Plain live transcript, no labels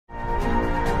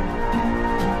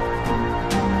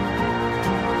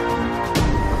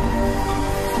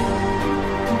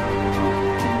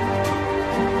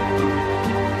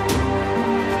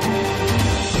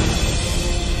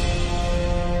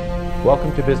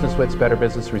to Business Wit's Better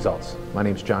Business Results. My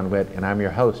name's John Witt, and I'm your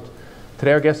host.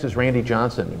 Today our guest is Randy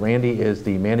Johnson. Randy is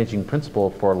the managing principal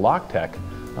for LockTech,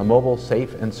 a mobile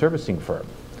safe and servicing firm.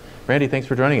 Randy, thanks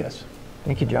for joining us.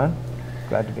 Thank you, John.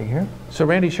 Glad to be here. So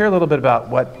Randy, share a little bit about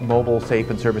what mobile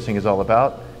safe and servicing is all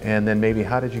about, and then maybe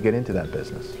how did you get into that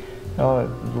business? Oh,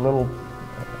 a little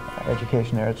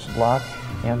education there. It's lock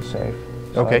and safe.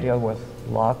 So Okay. I deal with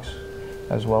locks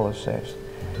as well as safes.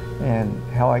 And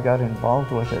how I got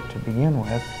involved with it to begin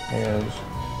with is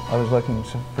I was looking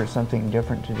for something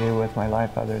different to do with my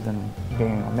life other than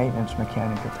being a maintenance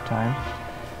mechanic at the time.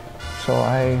 So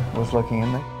I was looking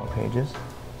in the pages,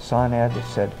 saw an ad that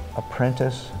said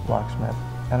apprentice locksmith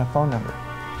and a phone number,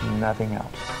 nothing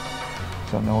else.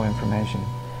 So no information.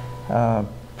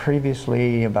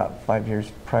 Previously, about 5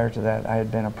 years prior to that, I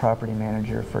had been a property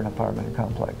manager for an apartment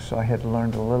complex, so I had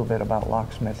learned a little bit about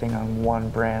locksmithing on one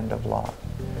brand of lock.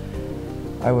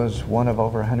 I was one of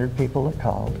over 100 people that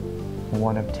called,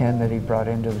 one of 10 that he brought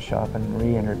into the shop and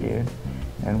re-interviewed,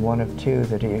 and one of 2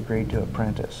 that he agreed to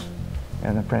apprentice.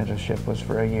 And the apprenticeship was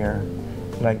for a year,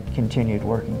 but I continued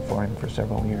working for him for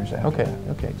several years after that.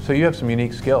 Okay. So you have some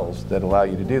unique skills that allow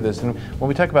you to do this. And when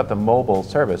we talk about the mobile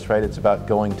service, right, it's about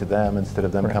going to them instead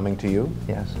of them Correct. coming to you?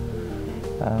 Yes.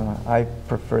 I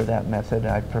prefer that method.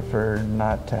 I prefer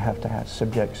not to have to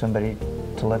subject somebody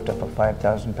to lift up a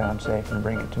 5,000-pound safe and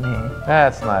bring it to me.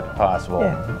 That's not possible.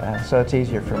 Yeah, so it's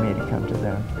easier for me to come to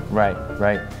them. Right.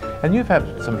 And you've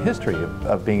had some history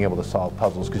of being able to solve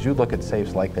puzzles because you look at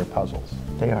safes like they're puzzles.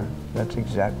 They are. That's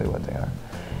exactly what they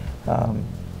are.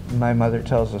 My mother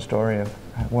tells the story of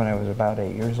when I was about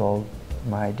 8 years old,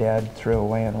 my dad threw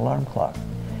away an alarm clock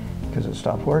because it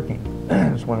stopped working.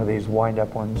 It's one of these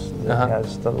wind-up ones that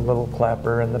has the little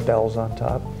clapper and the bells on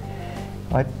top.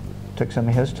 I took some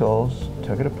of his tools,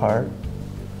 took it apart,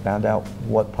 found out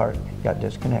what part got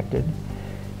disconnected,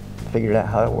 figured out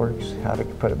how it works, how to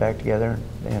put it back together,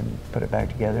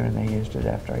 and they used it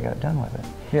after I got done with it.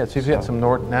 Yeah, so you've got some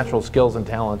natural skills and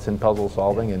talents in puzzle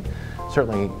solving, and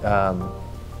certainly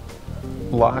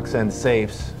locks and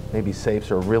safes, maybe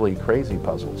safes are really crazy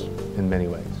puzzles in many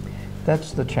ways.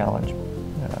 That's the challenge,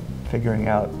 figuring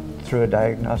out through a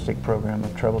diagnostic program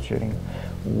of troubleshooting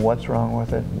what's wrong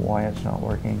with it, why it's not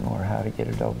working, or how to get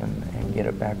it open and get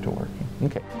it back to working.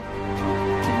 Okay.